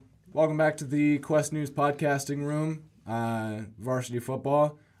Welcome back to the Quest News podcasting room, Varsity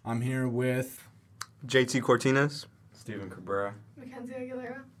Football. I'm here with JT Cortines, Steven Cabrera, Mackenzie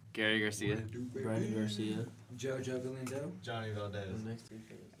Aguilera, Gary Garcia, Brandon Garcia, Jojo Galindo, Johnny Valdez.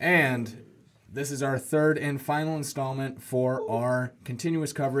 and this is our third and final installment for our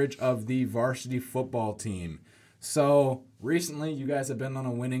continuous coverage of the varsity football team. So, recently, you guys have been on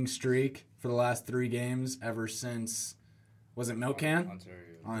a winning streak for the last 3 games ever since, was it Milcan?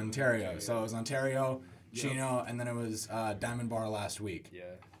 Ontario. So, it was Ontario, Chino, and then it was Diamond Bar last week.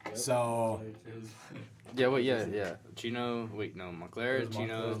 Yeah. So, Chino, Montclair,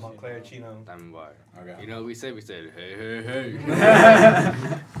 Chino, Montclair, Chino. Diamond Bar. okay. You know what we said? We said, hey.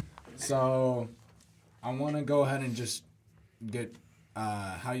 So, I want to go ahead and just get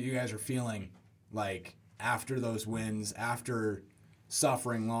how you guys are feeling, like, after those wins, after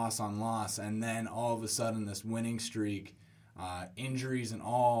suffering loss on loss, and then all of a sudden this winning streak, injuries and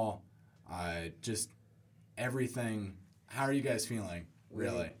all, just everything. How are you guys feeling,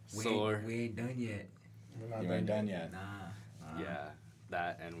 really? Sore. We ain't done yet. You ain't done yet. Nah. Yeah,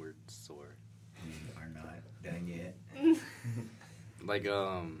 that and we're sore. We are not done yet.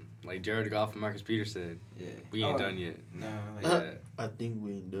 Like Jared Goff and Marcus Peters said, yeah. we ain't done yet. No, Yeah. I think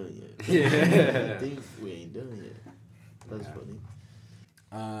we ain't done yet. Yeah. I think we ain't done yet. That's funny.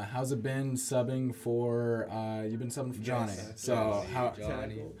 How's it been subbing for, you've been subbing for Johnny. So,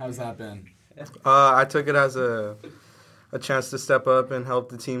 how's that been? I took it as a chance to step up and help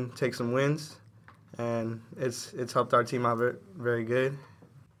the team take some wins, and it's helped our team out very good.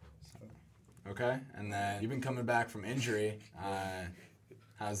 Okay, and then you've been coming back from injury.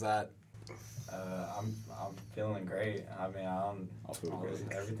 How's that? I'm feeling great. I mean,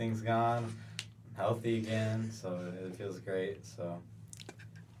 everything's gone, healthy again, so it feels great. So.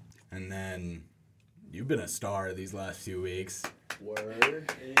 And then you've been a star these last few weeks.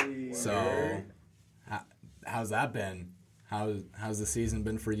 Word. Hey. So, how's that been? How's the season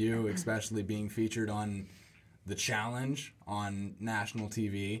been for you, especially being featured on The Challenge on national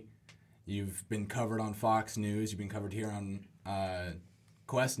TV? You've been covered on Fox News. You've been covered here on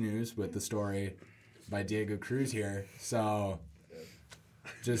Quest News with the story by Diego Cruz here. So,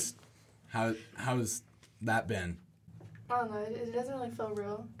 just how's that been? I don't know, it doesn't really feel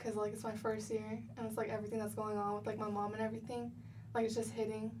real because, like, it's my first year and it's, like, everything that's going on with, like, my mom and everything. Like, it's just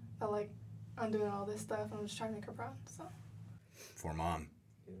hitting that, like, I'm doing all this stuff and I'm just trying to make her proud, so. For mom.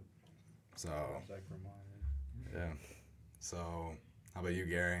 So, yeah. So, how about you,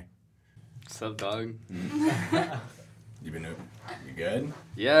 Gary? What's up, dog? You good?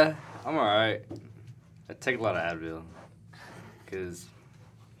 Yeah, I'm alright. I take a lot of Advil because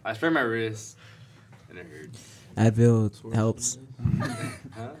I sprained my wrist and it hurts. Advil helps.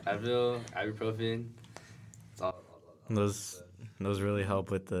 Advil, ibuprofen. It's all. Those really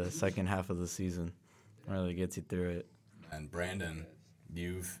help with the second half of the season. Really gets you through it. And Brandon,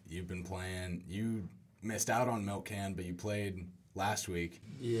 you've been playing. You missed out on Milk Can, but you played last week.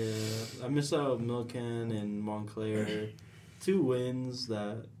 Yeah, I missed out on Milcan and Montclair. 2 wins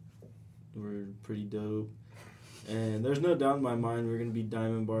that were pretty dope. And there's no doubt in my mind we're going to be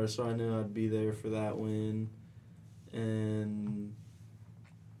Diamond Bar, so I knew I'd be there for that win. And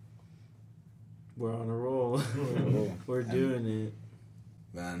we're on a roll. We're doing it.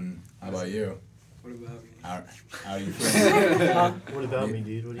 Then, how about you? What about me? How are you feeling? What about me,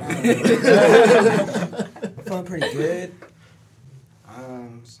 dude? What do you mean? I'm feeling pretty good.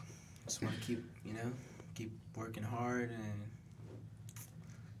 Just want to keep working hard and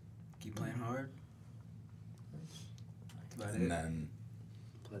keep playing hard. That's about And it. then,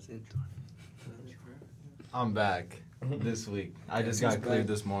 Pleasant. I'm back this week. I just got cleared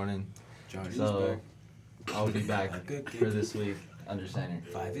this morning, Johnny's so I'll be back Good for kid. this week under center.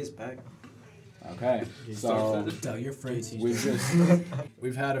 5 is back. okay. So Tell your friends.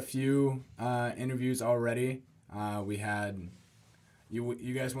 we've had a few interviews already. We had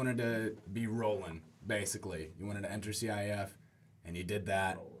you guys wanted to be rolling, basically. You wanted to enter CIF, and you did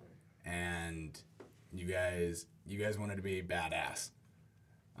that. And you guys wanted to be badass,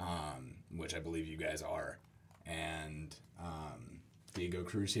 which I believe you guys are. And Diego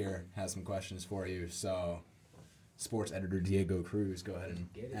Cruz here has some questions for you. So, sports editor Diego Cruz, go ahead and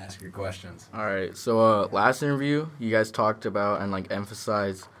ask your questions. All right. So last interview, you guys talked about and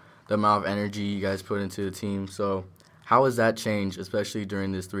emphasized the amount of energy you guys put into the team. So how has that changed, especially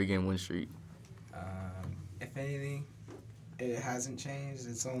during this 3-game win streak? If anything, it hasn't changed.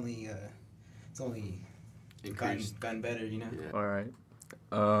 It's only gotten better, you know. Yeah. All right.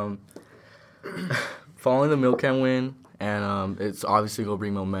 Following the Milcan win, and it's obviously going to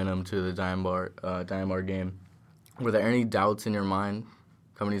bring momentum to the Diamond Bar game. Were there any doubts in your mind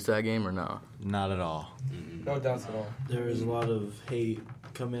coming into that game or no? Not at all. No doubts at all. There was a lot of hate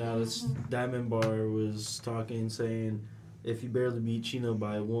coming out of Diamond Bar was talking, saying, if you barely beat Chino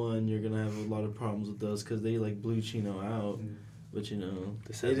by 1, you're going to have a lot of problems with us because they, like, blew Chino out. But, you know,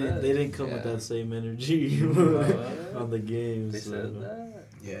 they didn't come with that same energy on the game. They said that?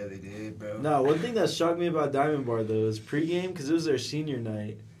 Yeah, they did, bro. No, one thing that shocked me about Diamond Bar, though, is pregame, because it was their senior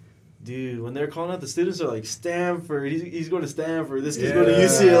night. Dude, when they're calling out the students, they're like, Stanford, he's going to Stanford. This kid's going to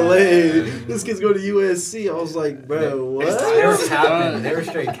UCLA. This kid's going to USC. I was like, bro, what? They were capping. They were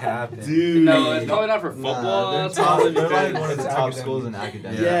straight capping. Dude. No, it's probably not for football. They're That's probably like because one of the top schools in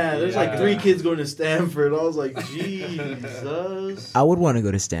academics. Yeah, there's like 3 kids going to Stanford. I was like, Jesus. I would want to go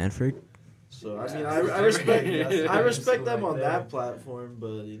to Stanford. So, I mean, I respect them on that platform,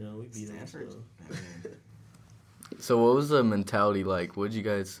 but, you know, we beat them. So. So what was the mentality like? What did you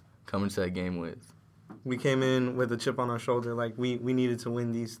guys come into that game with? We came in with a chip on our shoulder. Like, we needed to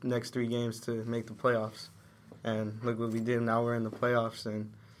win these next 3 games to make the playoffs. And look what we did. Now we're in the playoffs,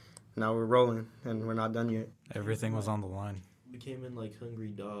 and now we're rolling, and we're not done yet. Everything was on the line. We came in like hungry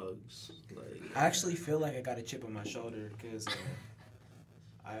dogs. Like, I actually feel like I got a chip on my shoulder because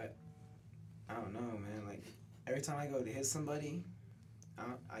I don't know, man. Like, every time I go to hit somebody,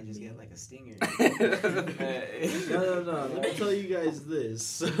 I just get like a stinger. No. Let me tell you guys this.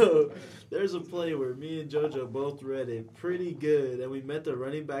 So there's a play where me and JoJo both read it pretty good, and we met the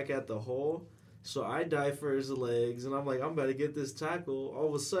running back at the hole. So I dive for his legs, and I'm like, I'm about to get this tackle. All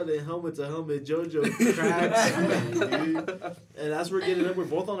of a sudden, helmet to helmet, JoJo cracks me, dude. And as we're getting up, we're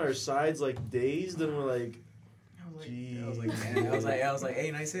both on our sides, like dazed, and we're like, I was like, man. I was like,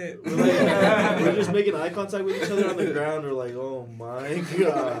 hey, nice hit. We're just making eye contact with each other on the ground. We're like, oh my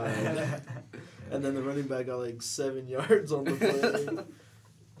god. And then the running back got like 7 yards on the play.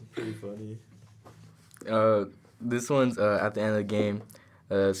 Pretty funny. This one's at the end of the game.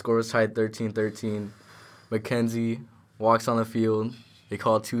 Score was tied 13-13. Mackenzie walks on the field. They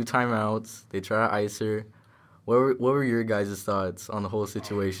call 2 timeouts. They try to ice her. What were your guys' thoughts on the whole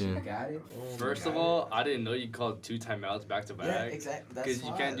situation? First of all, I didn't know you called 2 timeouts back to back. Yeah, exactly. Because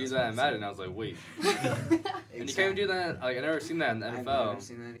you can't do that in Madden. I was like, wait. And you can't even do that. Like, I never seen that in the NFL. I've never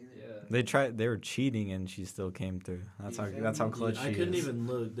seen that either. They were cheating and she still came through. That's how clutch she is. I couldn't even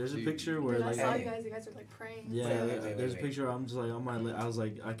look. There's a picture where I like saw you guys are like praying. Yeah, Wait. there's a picture where I'm just like on my I was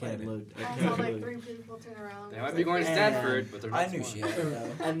like, I can't look. I saw like 3 people turn around. They might be going to Stanford, but they're not. I knew she had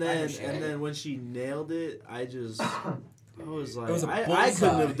it, though. And then when she nailed it, I was like, It was a I bullseye.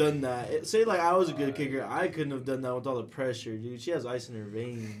 couldn't have done that. Say like I was a good kicker, I couldn't have done that with all the pressure, dude. She has ice in her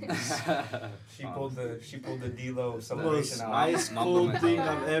veins. She pulled the D-Lo Most celebration out. ice cold thing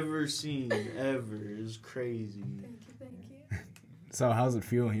I've ever seen, ever. It was crazy. Thank you. So how's it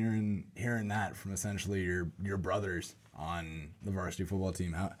feel hearing that from essentially your brothers on the varsity football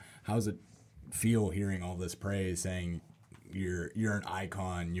team? How's it feel hearing all this praise, saying you're an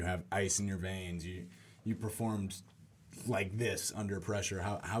icon, you have ice in your veins, you performed like this under pressure?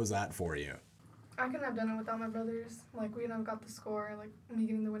 How's that for you? I couldn't have done it without my brothers. Like, we never got the score, like, me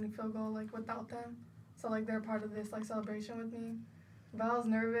getting the winning field goal, like, without them. So, like, they're part of this, like, celebration with me. But I was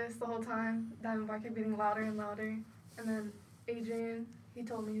nervous the whole time. Diamondback kept getting louder and louder. And then Adrian, he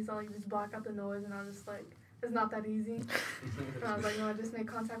told me, he's like, just block out the noise. And I was just like, it's not that easy. And I was like, no, I just made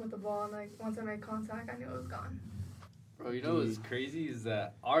contact with the ball. And, like, once I made contact, I knew it was gone. Bro, you know what's crazy is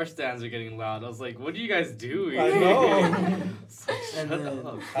that our stands are getting loud. I was like, what are you guys doing? I know. Shut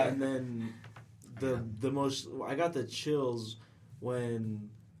up. And then the most I got the chills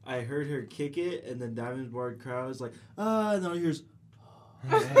when I heard her kick it, and then Diamond Bar crowd was like, no, here's.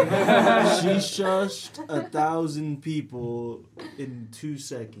 She shushed 1,000 people in 2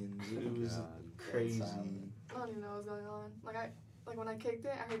 seconds. It was crazy. I don't even know what was going on. Like when I kicked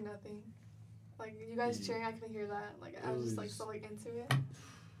it, I heard nothing. Like, you guys cheering, I couldn't hear that. Like, I was just, like, so, like, into it.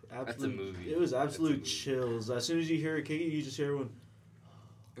 That's a movie. It was absolute chills. As soon as you hear it kick it, you just hear everyone.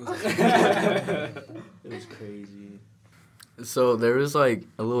 It was crazy. So there was like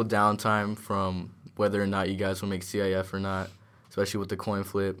a little downtime from whether or not you guys will make CIF or not, especially with the coin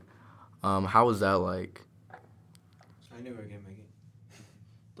flip. How was that like? I knew we were going to make it.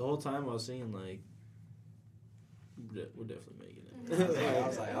 The whole time I was saying, like, we're definitely making it.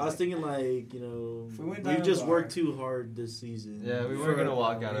 I was thinking, like, you know, we've just worked too hard this season. Yeah, we weren't going to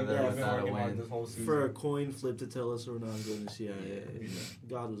walk out of there without a win. For a coin flip to tell us we're not going to CIF.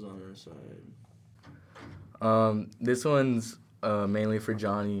 God was on our side. This one's mainly for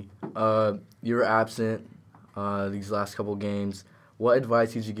Johnny. You were absent these last couple games. What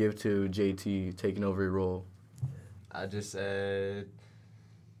advice did you give to JT taking over your role? I just said,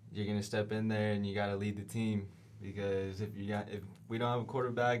 you're going to step in there and you got to lead the team. because if we don't have a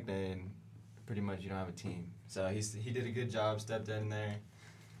quarterback, then pretty much you don't have a team. So he did a good job, stepped in there.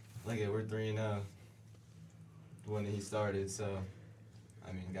 Look at, we're 3-0 when he started. So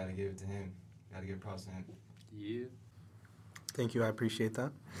I mean, gotta give it to him. Gotta give props to him. Yeah. Thank you. I appreciate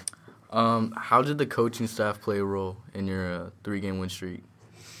that. How did the coaching staff play a role in your 3-game win streak?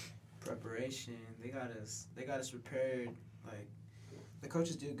 Preparation. They got us prepared. Like, the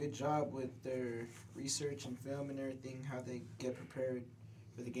coaches do a good job with their research and film and everything, how they get prepared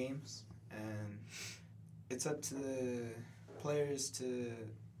for the games. And it's up to the players to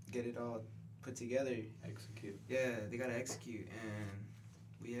get it all put together. Execute. Yeah, they got to execute. And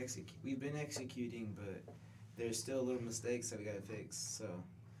we've been executing, but there's still little mistakes that we got to fix. So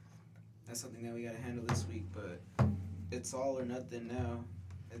that's something that we got to handle this week. But it's all or nothing now.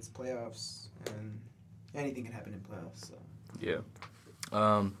 It's playoffs, and anything can happen in playoffs. So Yeah.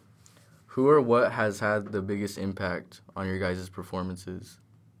 Who or what has had the biggest impact on your guys' performances?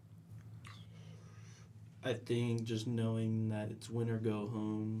 I think just knowing that it's win or go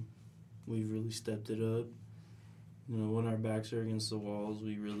home, we've really stepped it up. You know, when our backs are against the walls,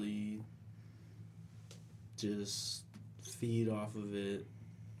 we really just feed off of it.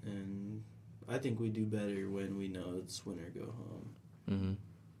 And I think we do better when we know it's win or go home. Mm-hmm.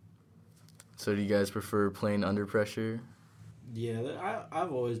 So do you guys prefer playing under pressure? Yeah,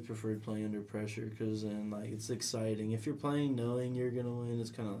 I've always preferred playing under pressure because then, like, it's exciting. If you're playing knowing you're going to win,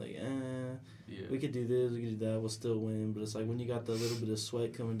 it's kind of like, we could do this, we could do that, we'll still win. But it's like when you got the little bit of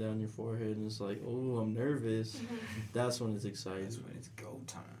sweat coming down your forehead and it's like, oh, I'm nervous, that's when it's exciting. that's when it's go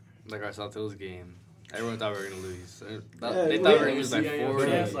time. Like our South Hills game. Everyone thought we were going to lose. They Yeah, thought we were going to lose by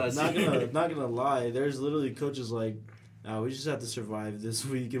yeah, 40. not gonna lie. There's literally coaches like, we just have to survive this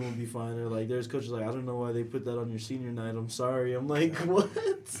week and we'll be fine. Or like, there's coaches like, I don't know why they put that on your senior night. I'm sorry. I'm like, what?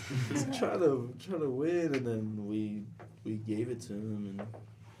 Just trying to win, and then we gave it to them and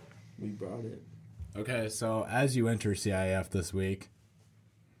we brought it. Okay, so as you enter CIF this week,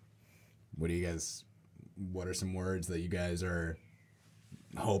 what are some words that you guys are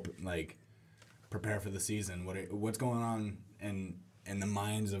prepare for the season? What's going on in the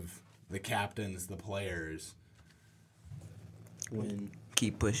minds of the captains, the players? Win.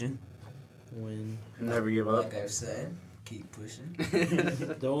 Keep pushing. Win. Never give up. Like I've said, keep pushing.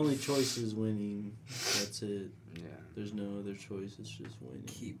 The only choice is winning. That's it. Yeah. There's no other choice. It's just winning.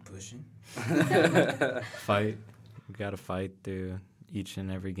 Keep pushing. Fight. We got to fight through each and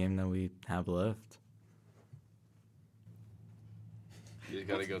every game that we have left. You just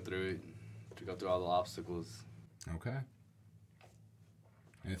got to go through it, to go through all the obstacles. Okay.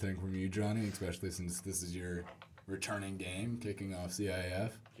 Anything from you, Johnny, especially since this is your returning game, kicking off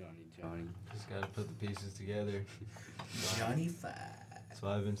CIF? Johnny. Just gotta put the pieces together. Johnny 5. That's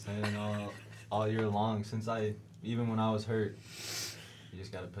what I've been saying all year long even when I was hurt. You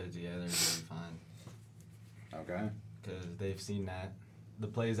just gotta put it together and it'll be fine. Okay. Because they've seen that. The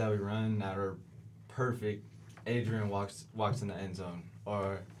plays that we run that are perfect, Adrian walks in the end zone,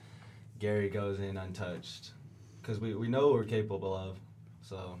 or Gary goes in untouched. Because we know what we're capable of,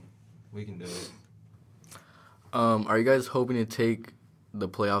 so we can do it. Are you guys hoping to take the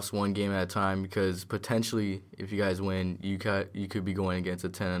playoffs one game at a time? Because potentially, if you guys win, you could be going against a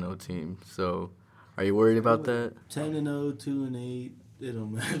 10-0 team. So, are you worried about that? 10-0, 2-8. It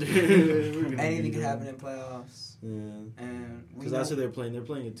don't matter. Anything can happen in playoffs. Yeah. And Because that's what they're playing. They're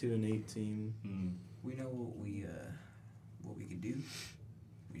playing a 2-8 team. We know what we can do.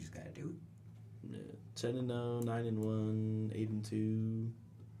 We just gotta do it. Yeah. 10-0, 9-1, 8-2,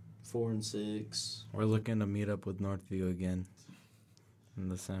 4-6. We're looking to meet up with Northview again in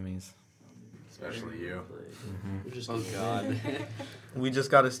the semis. Especially you. We're just Oh, God. We just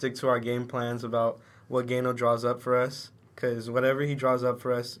got to stick to our game plans about what Gano draws up for us, because whatever he draws up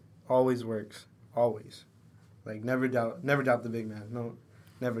for us always works. Always. Like, never doubt the big man. No,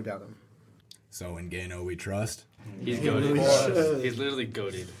 never doubt him. So in Gano we trust. He's Yeah, goated. we should. He's literally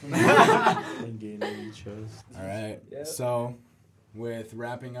goated. And gaining trust. All right. So, with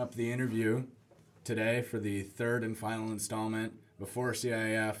wrapping up the interview today for the third and final installment before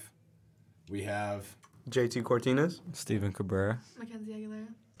CIF, we have JT Cortines. Steven Cabrera. Mackenzie Aguilera.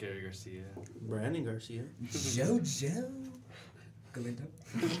 Gary Garcia. Brandon Garcia. Jojo. Galindo.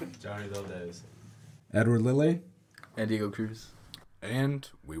 Johnny Valdez. Edward Lilly. And Diego Cruz. And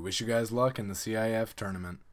we wish you guys luck in the CIF tournament.